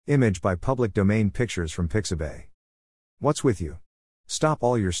Image by public domain. Pictures from Pixabay. What's with you? Stop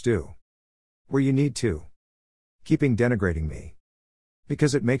all your stew. Where you need to. Keeping denigrating me.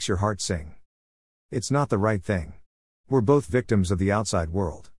 Because it makes your heart sing. It's not the right thing. We're both victims of the outside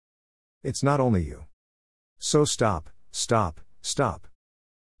world. It's not only you. So stop, stop, stop.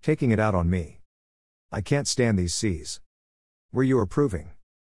 Taking it out on me. I can't stand these seas. Where you are proving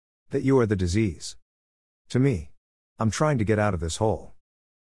that you are the disease. To me. I'm trying to get out of this hole.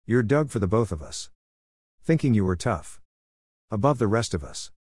 You're dug for the both of us. Thinking you were tough. Above the rest of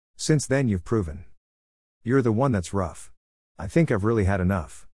us. Since then you've proven. You're the one that's rough. I think I've really had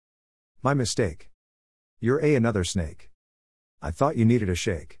enough. My mistake. You're another snake. I thought you needed a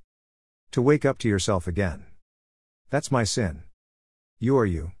shake. To wake up to yourself again. That's my sin. You are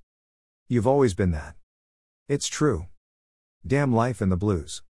you. You've always been that. It's true. Damn life and the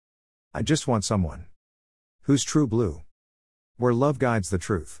blues. I just want someone. Who's true blue. Where love guides the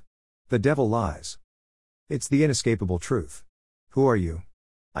truth. The devil lies. It's the inescapable truth. Who are you?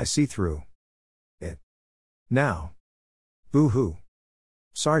 I see through it. Now. Boo hoo.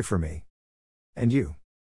 Sorry for me. And you.